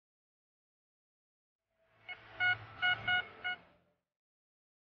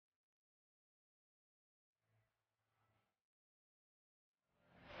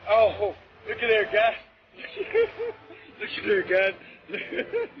at there, guys. Look at there, guys.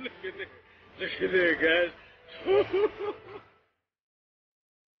 Look at there, guys.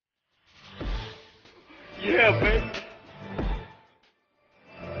 Yeah, baby.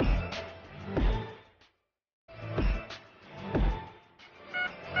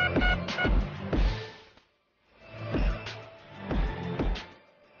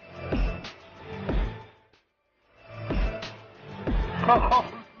 Oh,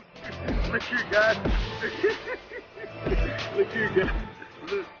 look here, guys. Look here, guys.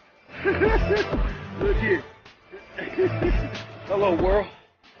 Look. Look here. Hello, world.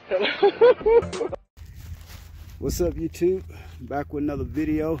 Hello. What's up, YouTube? Back with another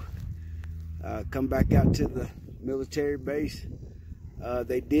video. Come back out to the military base.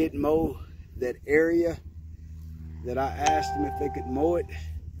 They did mow that area that I asked them if they could mow it.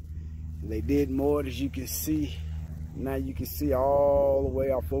 They did mow it, as you can see. Now you can see all the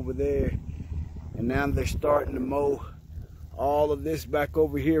way off over there. And now they're starting to mow all of this back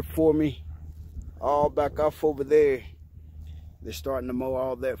over here for me. All back off over there. They're starting to mow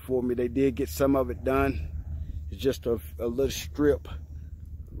all that for me. They did get some of it done. It's just a little strip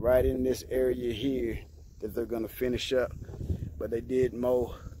right in this area here that they're gonna finish up. But they did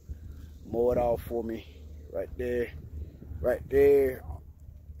mow it all for me. Right there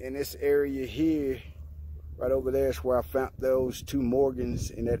in this area here. Right over there is where I found those two Morgans,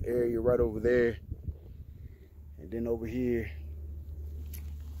 in that area right over there. And then over here,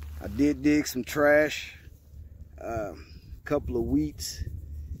 I did dig some trash, couple of wheats.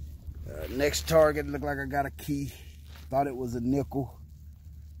 Next target looked like I got a key. Thought it was a nickel,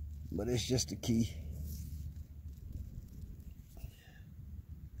 but it's just a key.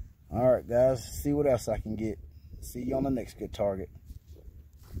 All right, guys, see what else I can get. See you on the next good target.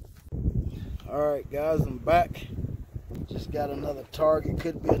 All right, guys, I'm back. Just got another target.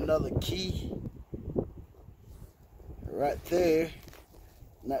 Could be another key right there.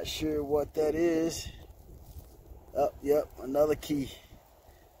 Not sure what that is. Oh, yep, another key.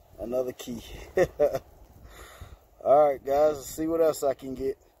 Another key. All right, guys, let's see what else I can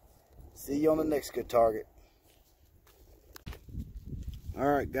get. See you on the next good target. All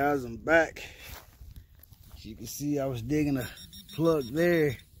right, guys, I'm back. As you can see, I was digging a plug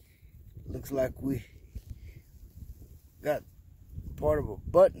there. Looks like we got part of a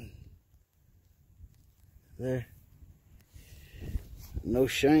button there. No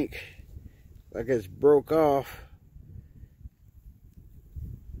shank, like it's broke off.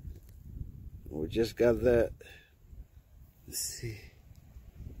 We just got that. Let's see.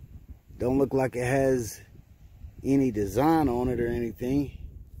 Don't look like it has any design on it or anything.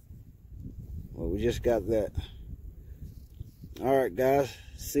 Well, we just got that. All right, guys,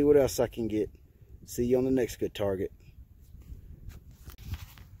 see what else I can get. See you on the next good target.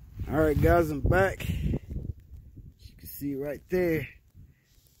 All right, guys, I'm back. As you can see right there,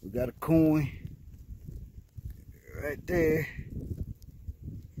 we got a coin right there.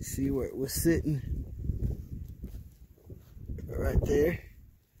 See where it was sitting right there,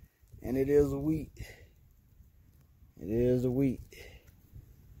 and it is a wheat. It is a wheat.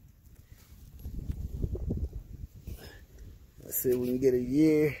 Let's see if we can get a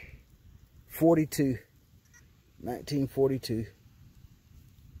year. 42, 1942.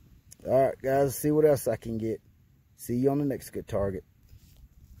 All right, guys, see what else I can get. See you on the next good target.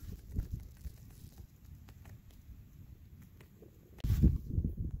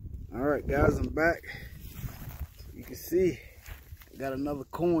 All right, guys, I'm back. You can see I got another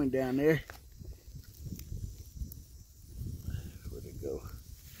coin down there. Where'd it go?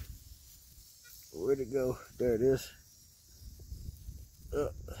 Where'd it go? There it is.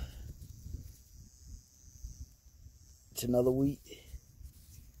 It's another wheat.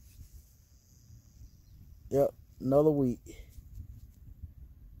 Yep, another wheat.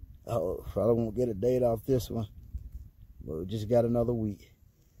 Oh, probably won't get a date off this one, but we just got another wheat.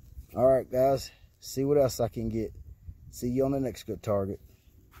 All right, guys, see what else I can get. See you on the next good target.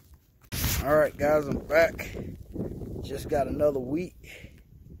 All right, guys, I'm back. Just got another wheat.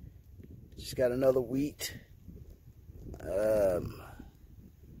 Just got another wheat.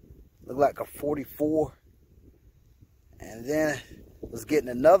 Look like a 44. And then was getting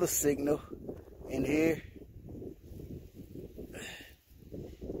another signal in here.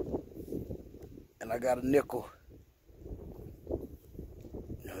 And I got a nickel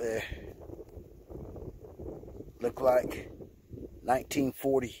there. Look like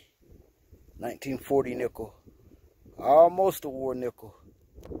 1940 nickel. Almost a war nickel.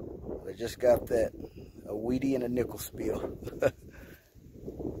 I just got that, a wheatie and a nickel spill.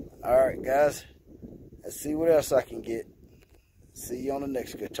 All right, guys, let's see what else I can get. See you on the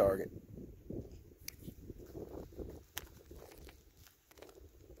next good target.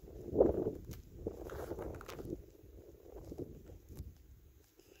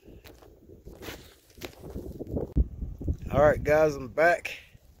 All right, guys, I'm back.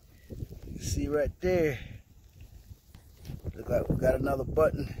 You can see right there. Look like we got another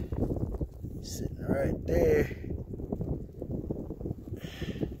button sitting right there.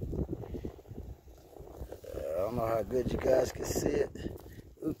 I don't know how good you guys can see it.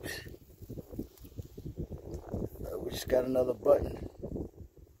 Oops. We just got another button.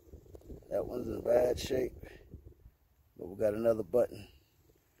 That one's in bad shape, but we got another button.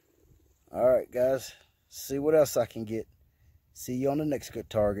 All right, guys, see what else I can get. See you on the next good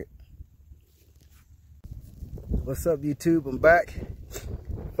target. What's up, YouTube? I'm back.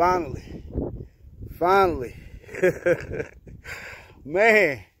 Finally.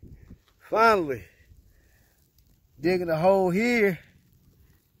 Man, finally. Digging a hole here.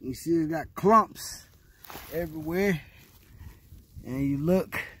 You see it's got clumps everywhere. And you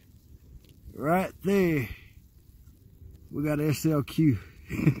look right there. We got SLQ.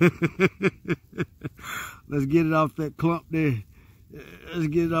 Let's get it off that clump there. Let's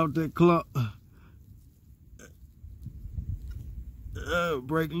get it off that clump.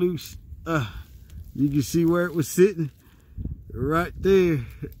 Break loose. You can see where it was sitting. Right there.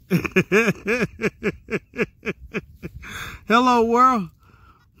 Hello, world.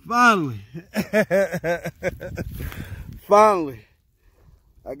 Finally. Finally.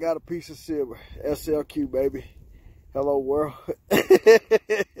 I got a piece of silver. SLQ, baby. Hello, world.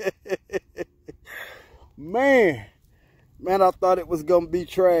 Man, I thought it was gonna be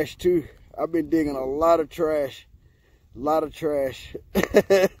trash too. I've been digging a lot of trash.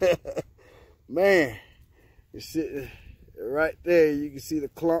 Man, it's sitting right there. You can see the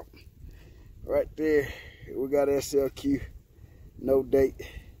clump right there. We got SLQ. No date.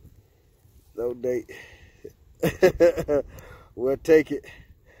 We'll take it.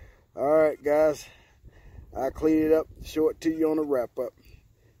 All right, guys. I'll clean it up, show it to you on the wrap up.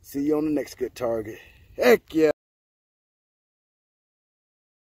 See you on the next good target. Heck yeah.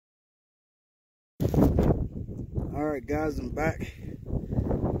 All right, guys, I'm back.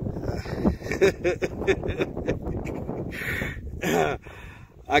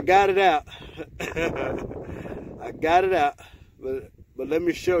 I got it out. But let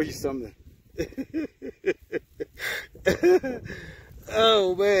me show you something.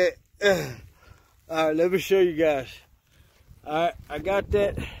 Oh, man. All right, let me show you guys. All right, I got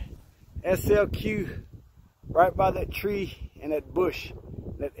that SLQ right by that tree and that bush,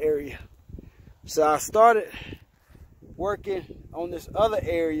 that area. So I started working on this other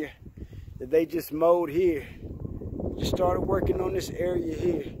area that they just mowed here. Just started working on this area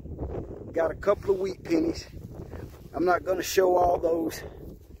here. Got a couple of wheat pennies. I'm not gonna show all those,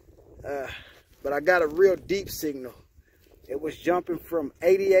 but I got a real deep signal. It was jumping from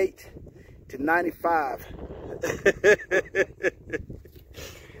 88 to 95.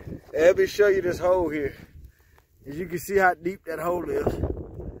 Let me show you this hole here. As you can see how deep that hole is.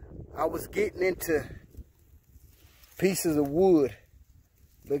 I was getting into pieces of wood.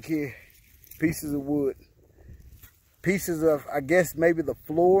 Look here, pieces of wood. Pieces of, I guess, maybe the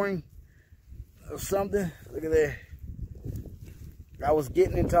flooring or something. Look at that. I was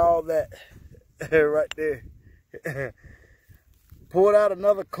getting into all that right there. Pulled out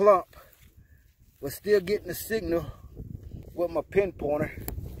another clump. Was still getting the signal with my pin pointer.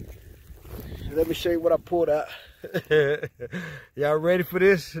 Let me show you what I pulled out. Y'all ready for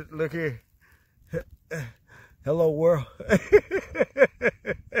this? Look here. Hello, world.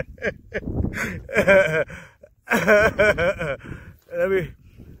 I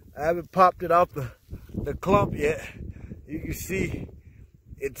haven't popped it off the clump yet. You can see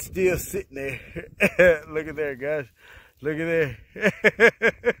it's still sitting there. Look at there, guys. Look at there.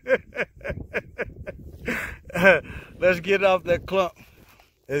 Let's get it off that clump.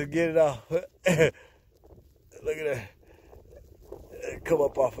 Let's get it off. Look at that. Come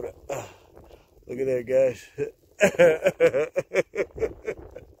up off of it. Look at there, guys.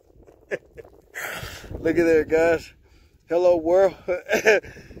 Look at there, guys. Hello, world.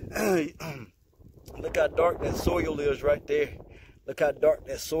 Look how dark that soil is right there. Look how dark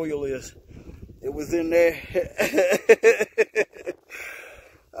that soil is. It was in there.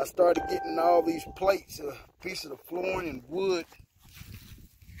 I started getting all these plates, a piece of the flooring and wood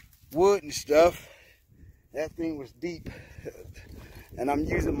and stuff. That thing was deep. And I'm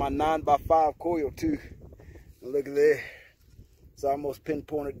using my 9x5 coil too. And look at there. It's almost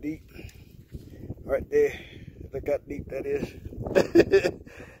pinpointed deep. Right there. Look how deep that is.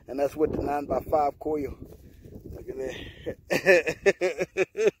 And that's with the 9x5 coil. Look at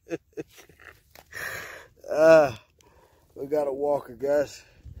that. We got a walker, guys.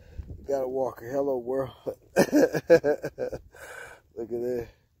 We got a walker. Hello, world. Look at that.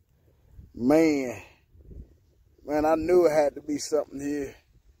 Man. Man, I knew it had to be something here.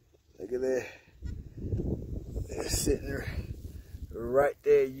 Look at that. It's sitting there. Right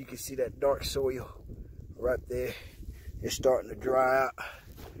there, you can see that dark soil. Right there. It's starting to dry out.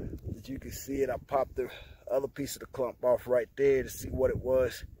 But you can see it. I popped the other piece of the clump off right there to see what it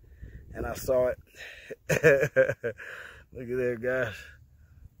was. And I saw it. Look at there, guys.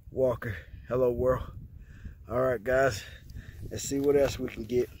 Walker. Hello, world. All right, guys. Let's see what else we can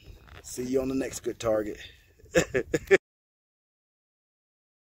get. See you on the next good target.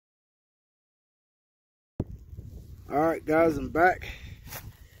 All right, guys, I'm back.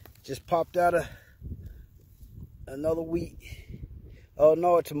 Just popped out another wheat. Oh,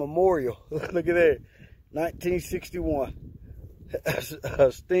 no, it's a memorial. Look at that. 1961.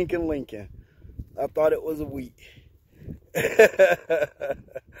 A stinking Lincoln. I thought it was a wheat.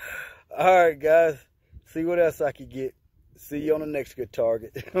 All right, guys. See what else I can get. See you on the next good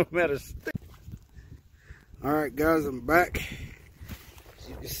target. All right, guys, I'm back. As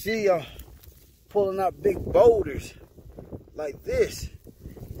you can see, I'm pulling out big boulders like this.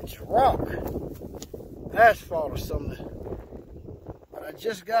 It's rock, asphalt or something. But I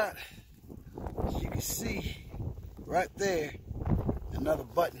just got, as you can see, right there, another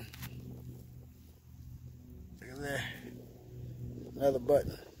button. Look at there, another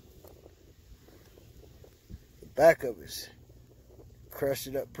button. The back of it's crushed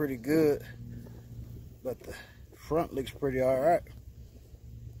it up pretty good, but the front looks pretty all right.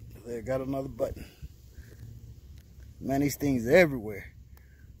 There, got another button. Man, these things are everywhere.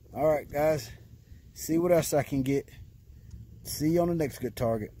 All right, guys. See what else I can get. See you on the next good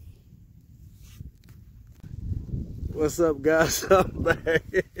target. What's up, guys? I'm back.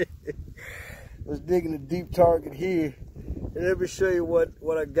 Let's dig in a deep target here. And let me show you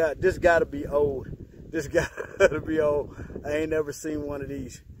what I got. This got to be old. This got to be old. I ain't never seen one of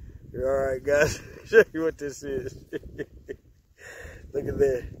these. All right, guys. Show you what this is. Look at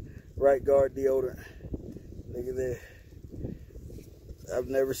that. Right guard deodorant. Look at that. I've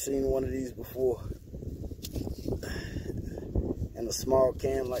never seen one of these before. In a small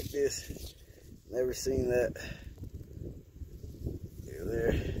can like this. Never seen that. Look at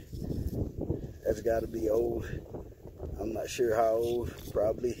there. That's got to be old. I'm not sure how old.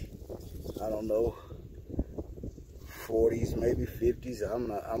 Probably, I don't know, 40s, maybe 50s.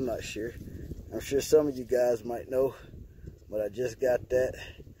 I'm not sure. I'm sure some of you guys might know, but I just got that.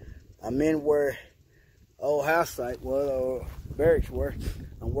 I'm in where old house site was, or barracks were.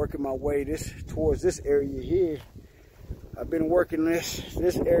 I'm working my way towards this area here. I've been working this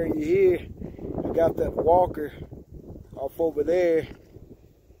area here. I got that Walker off over there.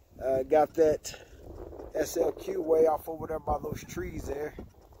 Got that SLQ way off over there by those trees there.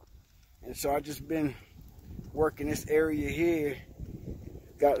 And so I just been working this area here.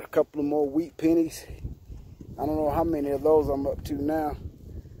 Got a couple of more wheat pennies. I don't know how many of those I'm up to now,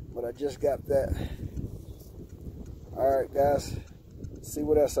 but I just got that. All right, guys, see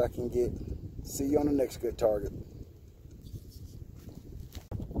what else I can get. See you on the next good target.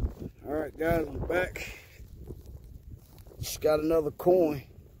 All right, guys, I'm back. Just got another coin,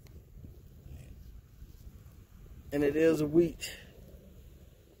 and it is a wheat.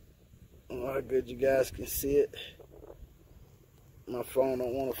 I don't know how good you guys can see it. My phone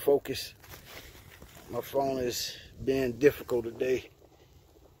don't want to focus. My phone is being difficult today.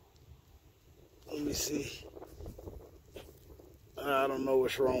 Let me see. I don't know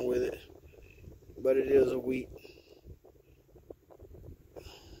what's wrong with it, but it is a wheat.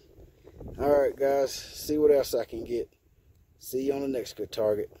 All right, guys, see what else I can get. See you on the next good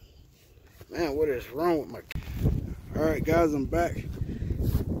target. Man, what is wrong with my... All right, guys, I'm back.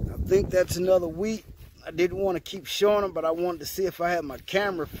 I think that's another wheat. I didn't want to keep showing them, but I wanted to see if I had my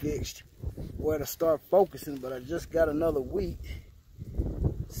camera fixed where to start focusing, but I just got another wheat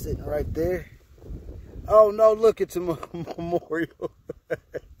sitting right there. Oh, no, look, it's a memorial.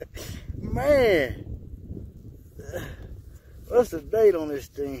 Man. What's the date on this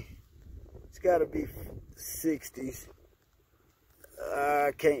thing? It's got to be 60s.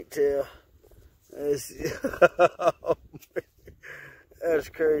 I can't tell. That's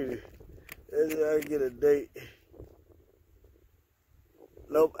crazy. I get a date.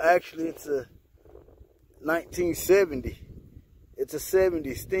 Nope, actually it's a 1970. It's a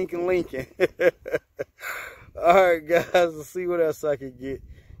 70 stinking Lincoln. All right, guys, let's see what else I can get.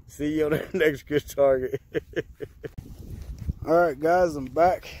 See you on the next good target. All right, guys, I'm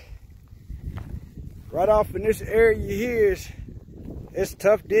back. Right off in this area here, it's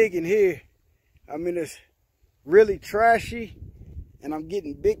tough digging here. I mean, it's really trashy, and I'm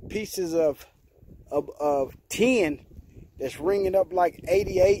getting big pieces of tin that's ringing up like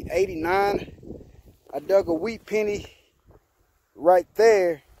 88, 89. I dug a wheat penny right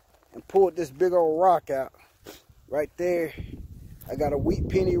there and pulled this big old rock out. Right there. I got a wheat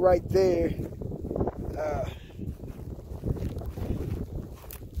penny right there.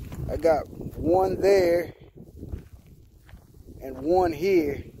 I got one there and one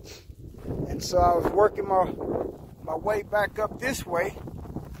here. And so I was working my way back up this way.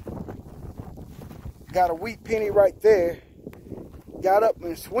 Got a wheat penny right there. Got up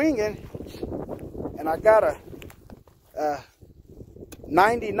and swinging, and I got a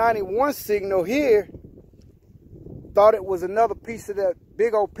 9091 signal here. Thought it was another piece of that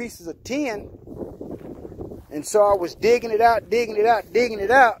big old pieces of tin. And so I was digging it out.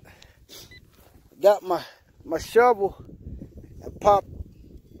 Got my shovel and popped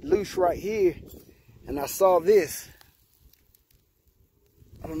loose right here. And I saw this.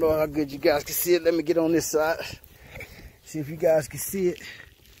 I don't know how good you guys can see it. Let me get on this side. See if you guys can see it.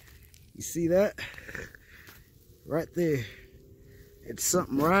 You see that? Right there. It's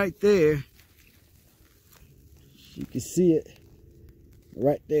something right there. You can see it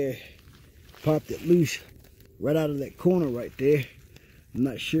right there. Popped it loose right out of that corner right there. I'm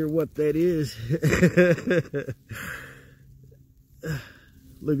not sure what that is.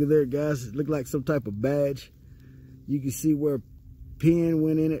 Look at there, guys. It looked like some type of badge. You can see where a pin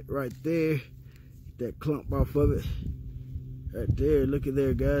went in it right there. That clump off of it. Right there. Look at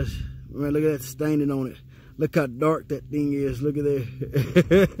there, guys. Man, look at that staining on it. Look how dark that thing is. Look at there.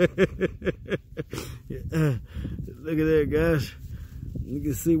 Look at there, guys. You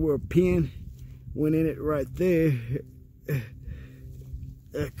can see where a pin went in it right there.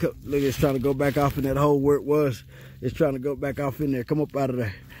 Look, it's trying to go back off in that hole where it was. It's trying to go back off in there. Come up out of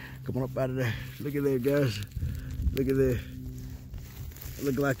there. Come on up out of there. Look at there, guys. Look at there.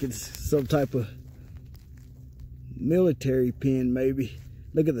 Look like it's some type of military pin, maybe.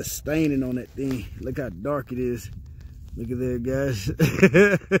 Look at the staining on that thing. Look how dark it is. Look at there, guys.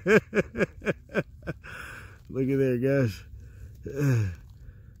 Look at there, guys.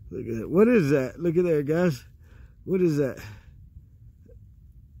 Look at that. What is that? Look at there, guys. What is that?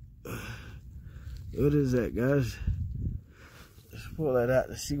 What is that, guys? Let's pull that out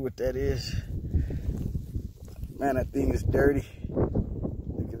to see what that is. Man, that thing is dirty.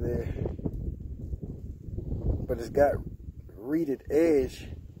 Look at there. But it's got reeded edge.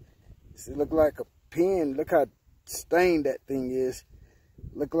 See, it look like a pin. Look how stained that thing is.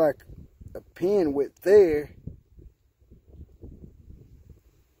 Look like a pin with there.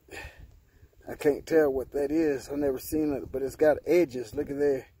 I can't tell what that is. I've never seen it, but it's got edges. Look at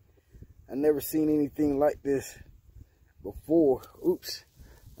there. I've never seen anything like this before. Oops,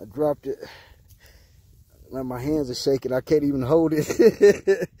 I dropped it. Man, my hands are shaking. I can't even hold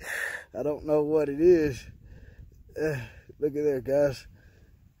it. I don't know what it is. Look at there, guys.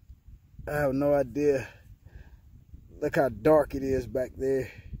 I have no idea. Look how dark it is back there.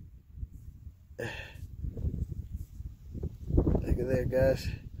 Look at there, guys.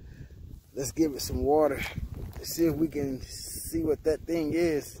 Let's give it some water. Let's see if we can see what that thing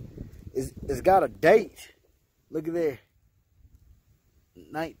is. It's got a date. Look at there.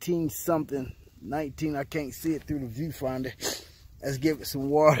 19 something. 19, I can't see it through the viewfinder. Let's give it some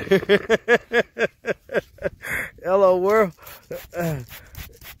water. Hello, world.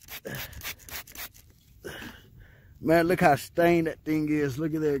 Man, look how stained that thing is.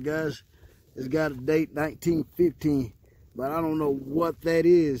 Look at there, guys. It's got a date 1915. But I don't know what that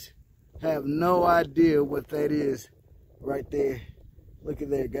is. I have no idea what that is right there. Look at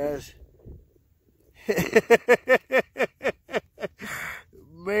there, guys.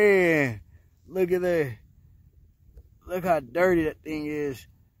 Man, look at there. Look how dirty that thing is.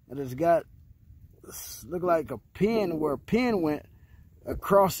 And it's got, look like a pin where a pin went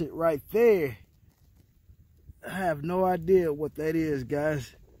across it right there. I have no idea what that is,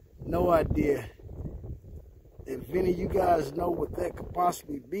 guys. No idea. If any of you guys know what that could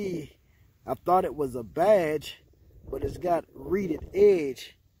possibly be, I thought it was a badge, but it's got reeded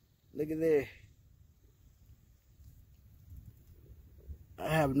edge. Look at there. I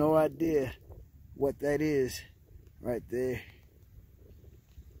have no idea what that is right there.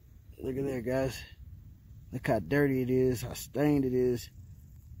 Look at there, guys. Look how dirty it is, how stained it is.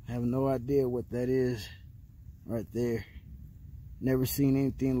 I have no idea what that is right there. Never seen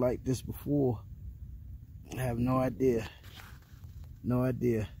anything like this before. I have no idea. No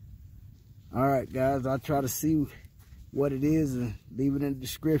idea. All right, guys, I'll try to see what it is and leave it in the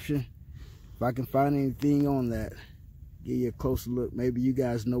description if I can find anything on that. Give you a closer look. Maybe you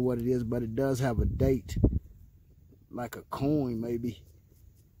guys know what it is, but it does have a date, like a coin, maybe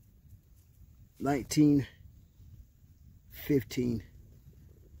 1915.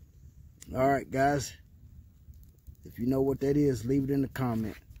 All right, guys. If you know what that is, leave it in the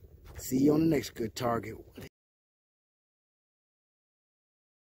comment. See you on the next good target.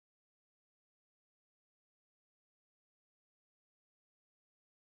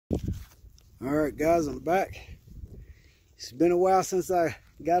 All right, guys, I'm back. It's been a while since I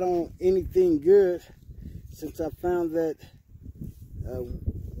got on anything good, since I found that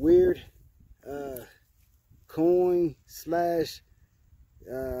weird coin slash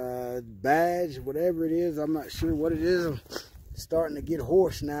badge, whatever it is. I'm not sure what it is. I'm starting to get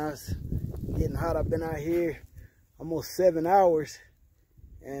hoarse now. It's getting hot. I've been out here almost 7 hours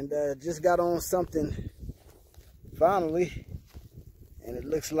and just got on something finally, and it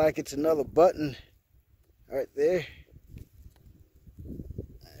looks like it's another button right there.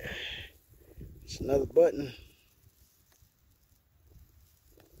 It's another button.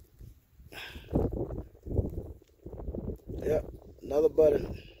 Yep, another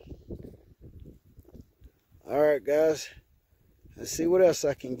button. All right, guys, let's see what else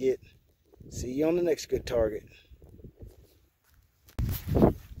I can get. See you on the next good target. All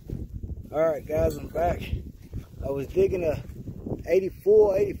right, guys, I'm back. I was digging a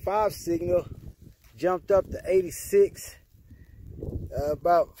 84, 85 signal, jumped up to 86,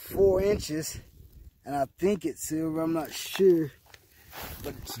 about 4 inches, and I think it's silver. I'm not sure,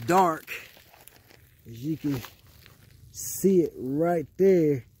 but it's dark. As you can see it right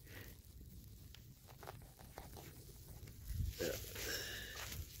there.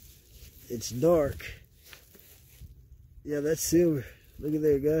 It's dark. Yeah, that's silver. Look at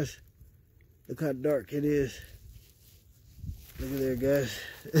there, guys. Look how dark it is. Look at there, guys.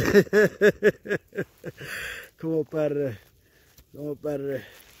 Come up out of there. Come up out of there.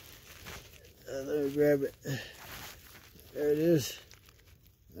 Let me grab it. There it is.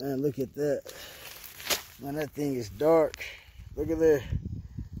 Man, look at that. Man, that thing is dark. Look at there.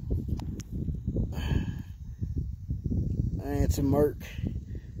 Man, it's a Merc.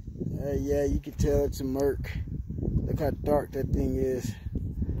 Yeah, you can tell it's a Merc. Look how dark that thing is.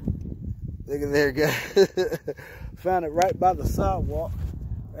 Look at there, guys. Found it right by the sidewalk.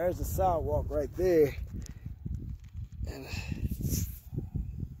 There's the sidewalk right there. And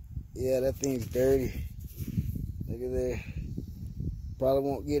yeah, that thing's dirty. Look at there. Probably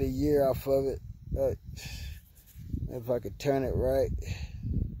won't get a year off of it. But if I could turn it right.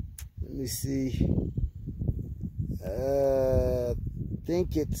 Let me see. I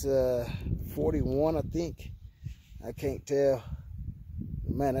think it's 41, I think. I can't tell.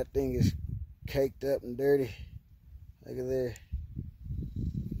 Man, that thing is caked up and dirty. Look at there.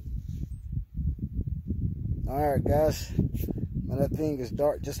 Alright, guys. Man, that thing is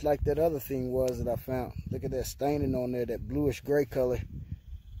dark just like that other thing was that I found. Look at that staining on there, that bluish gray color.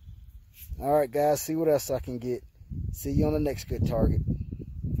 Alright, guys, see what else I can get. See you on the next good target.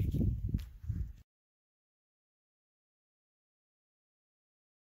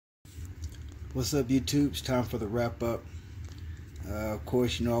 What's up, YouTube? It's time for the wrap up. Of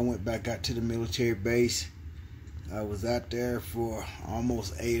course, you know, I went back out to the military base. I was out there for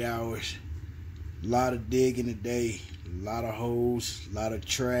almost 8 hours. A lot of digging today, a lot of holes, a lot of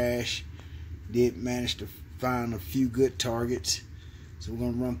trash. Did manage to find a few good targets. So we're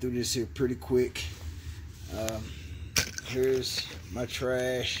gonna run through this here pretty quick. Here's my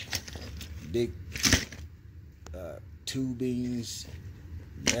trash. Big tubings,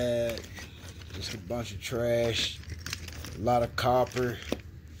 that, just a bunch of trash. A lot of copper.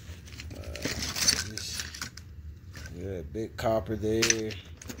 Yeah, big copper there.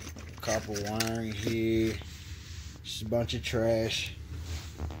 Copper wiring here. Just a bunch of trash.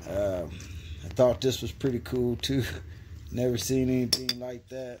 I thought this was pretty cool too. Never seen anything like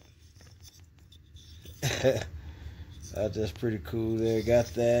that. That's just pretty cool there.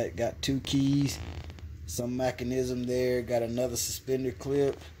 Got that. Got 2 keys. Some mechanism there. Got another suspender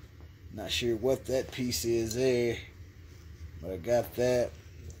clip. Not sure what that piece is there, but I got that.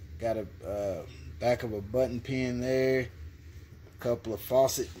 Got a back of a button pin there. A couple of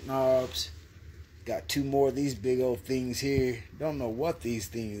faucet knobs. Got 2 more of these big old things here. Don't know what these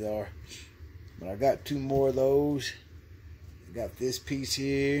things are, but I got 2 more of those. I got this piece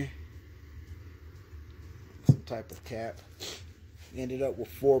here. Some type of cap. Ended up with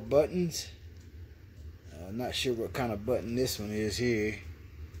 4 buttons. I'm not sure what kind of button this one is here.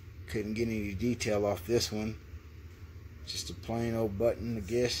 Couldn't get any detail off this one. Just a plain old button, I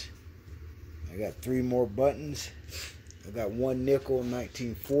guess. I got 3 more buttons. I got 1 nickel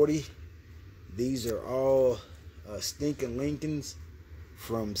 1940. These are all stinking Lincolns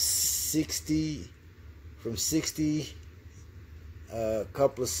from 60, a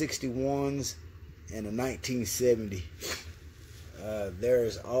couple of 61s, and a 1970.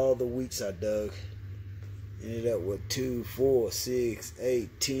 There's all the wheats I dug. Ended up with 2, 4, 6,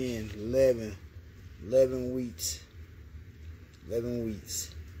 8, 10, 11 wheats. 11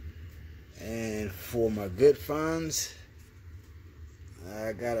 wheats. And for my good finds,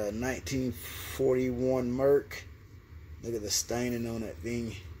 I got a 1941 Merc. Look at the staining on that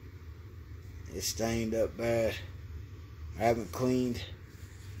thing. It's stained up bad. I haven't cleaned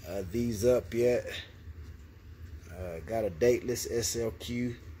these up yet. Got a dateless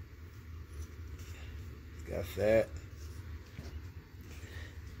SLQ. Got that.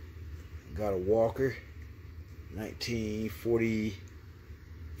 Got a Walker,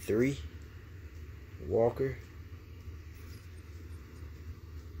 1943 Walker.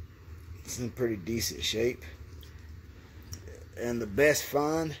 It's in pretty decent shape. And the best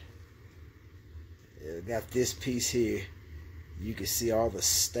find, got this piece here. You can see all the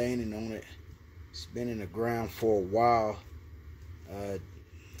staining on it. It's been in the ground for a while.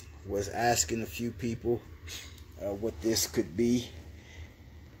 Was asking a few people what this could be.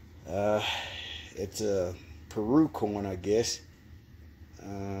 It's a Peru corn, I guess.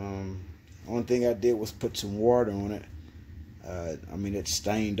 Only thing I did was put some water on it. I mean, it's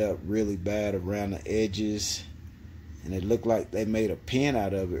stained up really bad around the edges, and it looked like they made a pin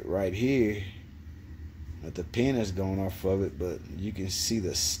out of it right here. But the pin has gone off of it, but you can see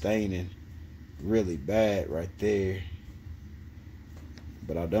the staining really bad right there.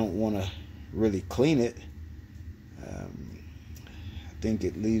 But I don't want to really clean it. I think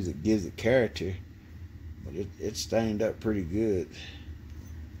it gives it character, but it's stained up pretty good.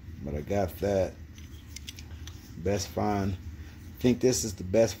 But I got that. Best find. I think this is the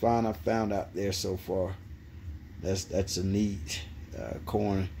best find I've found out there so far. That's a neat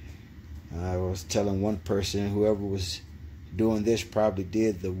corn. I was telling one person, whoever was doing this probably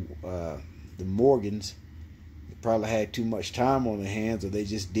did the Morgans. They probably had too much time on their hands, or they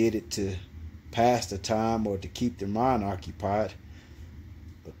just did it to pass the time or to keep their mind occupied.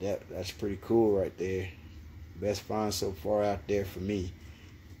 But that's pretty cool right there. Best find so far out there for me.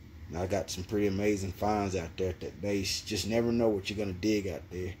 And I got some pretty amazing finds out there at that base. Just never know what you're gonna dig out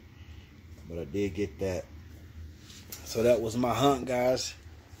there. But I did get that. So that was my hunt, guys.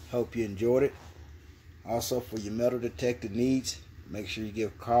 Hope you enjoyed it. Also, for your metal detector needs, make sure you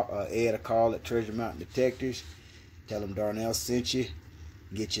give Ed a call at Treasure Mountain Detectors. Tell him Darnell sent you.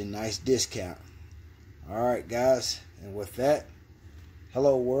 Get you a nice discount. Alright, guys. And with that,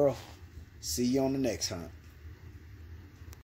 hello world. See you on the next hunt.